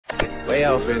Way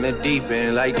off in the deep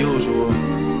end like usual.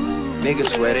 Niggas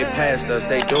swear they passed us,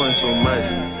 they doing too much.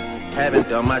 Haven't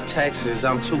done my taxes,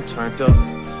 I'm too turned up.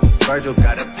 Virgil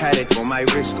got a paddock on my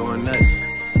wrist going nuts.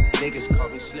 Niggas caught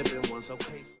me slipping once,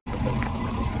 okay.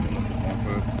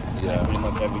 Yeah. Pretty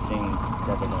much everything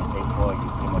that they're gonna pay for, you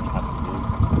pretty much have to do.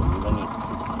 Then these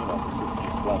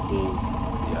splinters.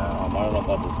 Yeah. I don't know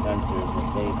about the sensors,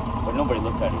 but nobody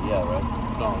looked at it yet, right?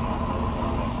 No.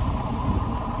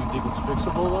 You think it's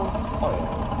fixable though? Oh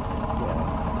yeah.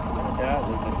 The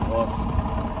cost,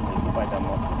 you buy that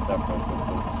monthly separate, so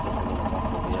it's just a little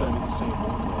monthly. It's gonna be the same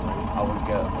one, right? I would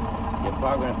get. You're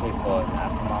probably gonna pay for an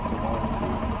aftermarket one, so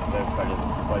you better try to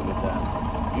fight with that.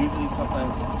 Usually,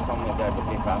 sometimes something like that, they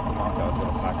pay for aftermarket, I'll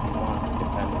get a factory one,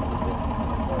 depending on the difference in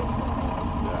the price.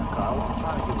 Yeah, cause I'm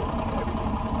trying to get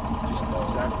everything just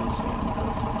exactly the same because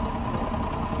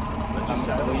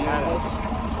The year was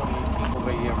 2018, over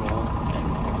a year old, and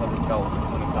because it's got over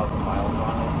 20,000 miles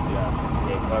on it,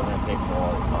 they're probably gonna pay for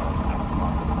all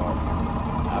aftermarket parts.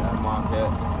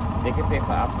 Aftermarket, they can pay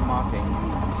for aftermarket and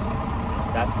use. If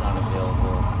that's not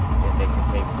available, then they can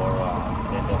pay for,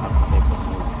 then they'll have to pay for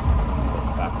new.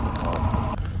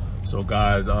 So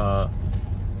guys,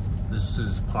 this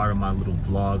is part of my little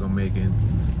vlog I'm making.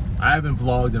 I haven't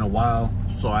vlogged in a while,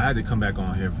 so I had to come back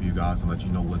on here for you guys and let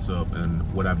you know what's up and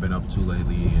what I've been up to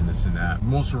lately and this and that.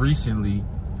 Most recently,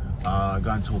 I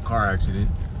got into a car accident.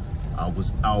 I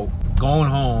was out going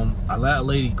home. I let a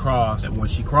lady cross, and when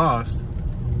she crossed,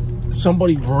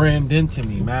 somebody rammed into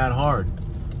me mad hard.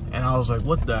 And I was like,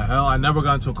 what the hell? I never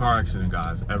got into a car accident,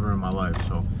 guys, ever in my life.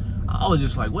 So I was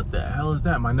just like, what the hell is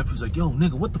that? My nephew's like, yo,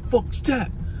 nigga, what the fuck's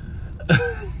that?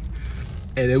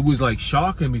 And it was like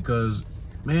shocking because,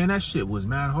 man, that shit was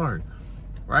mad hard,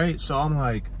 right? So I'm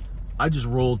like, I just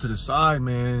rolled to the side,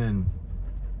 man, and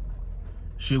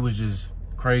shit was just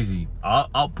crazy.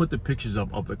 I'll put the pictures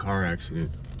up of the car accident.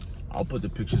 I'll put the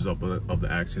pictures up of the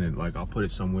accident. Like, I'll put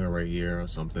it somewhere right here or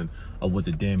something of what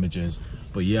the damage is.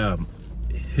 But yeah,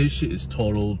 his shit is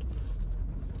totaled.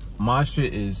 My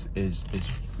shit is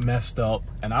messed up,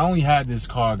 and I only had this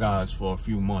car, guys, for a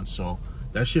few months, so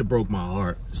that shit broke my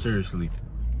heart, seriously.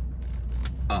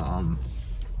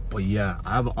 But yeah,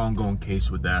 I have an ongoing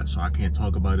case with that, so I can't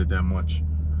talk about it that much.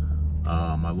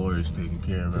 My lawyer's taking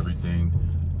care of everything,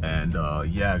 and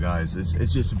yeah, guys,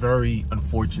 it's just very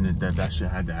unfortunate that that shit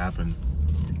had to happen.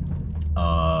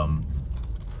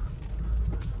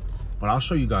 But I'll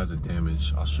show you guys the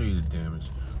damage. I'll show you the damage.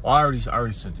 Well, I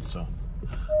already sent it, so.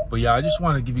 But yeah, I just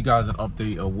want to give you guys an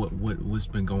update of what's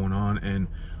been going on, and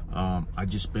I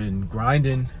just been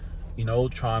grinding, you know,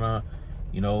 trying to,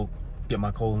 you know, get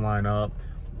my clothing line up,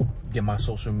 get my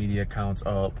social media accounts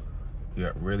up.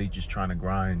 Yeah, really just trying to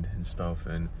grind and stuff,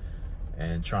 and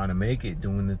trying to make it,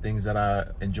 doing the things that I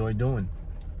enjoy doing.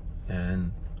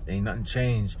 And ain't nothing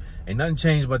changed. Ain't nothing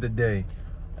changed but the day.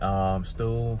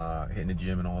 Still hitting the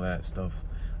gym and all that stuff.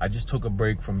 I just took a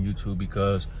break from YouTube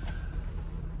because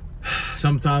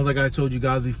sometimes, like I told you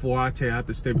guys before, I have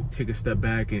to take a step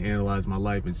back and analyze my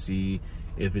life and see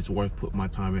if it's worth putting my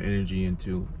time and energy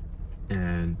into.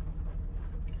 And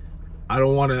I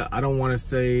don't want to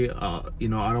say, you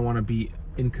know, I don't want to be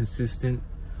inconsistent,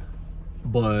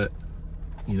 but,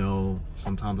 you know,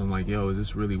 sometimes I'm like, yo, is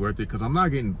this really worth it? Because I'm not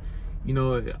getting, you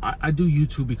know, I do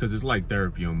YouTube because it's like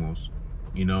therapy almost,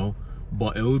 you know,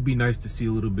 but it would be nice to see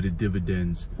a little bit of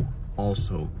dividends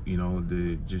also, you know,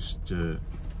 just to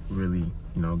really,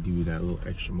 you know, give you that little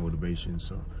extra motivation.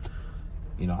 So,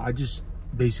 you know, I just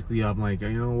basically, I'm like, you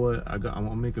know what, I'm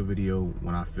gonna make a video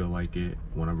when I feel like it,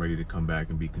 when I'm ready to come back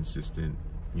and be consistent.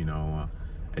 You know,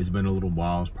 it's been a little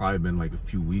while. It's probably been like a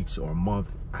few weeks or a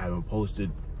month I haven't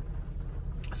posted.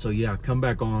 So yeah, come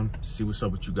back on, see what's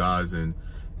up with you guys, and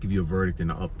give you a verdict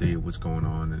and an update of what's going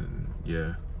on. And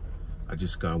yeah, I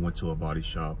just went to a body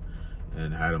shop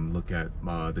and had him look at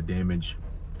the damage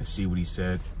and see what he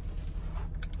said.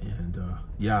 And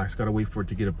yeah, I just gotta wait for it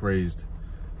to get appraised,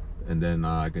 and then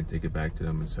I can take it back to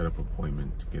them and set up an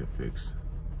appointment to get it fixed.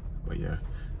 But yeah,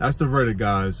 that's the verdict,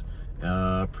 guys.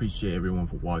 Appreciate everyone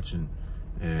for watching,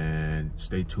 and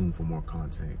stay tuned for more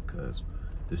content, because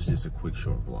this is just a quick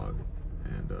short vlog.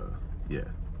 And yeah,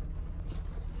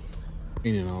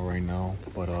 cleaning out right now,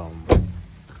 but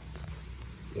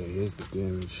yeah, here's the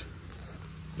damage.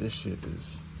 This shit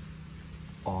is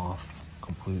off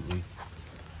completely.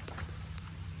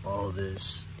 All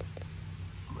this,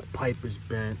 my pipe is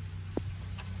bent,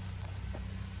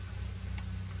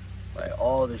 like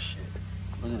all this shit.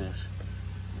 Look at this,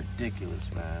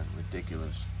 ridiculous, man,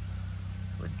 ridiculous.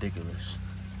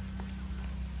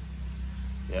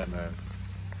 Yeah, man,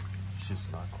 shit's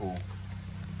not cool.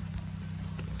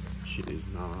 Shit is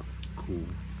not cool.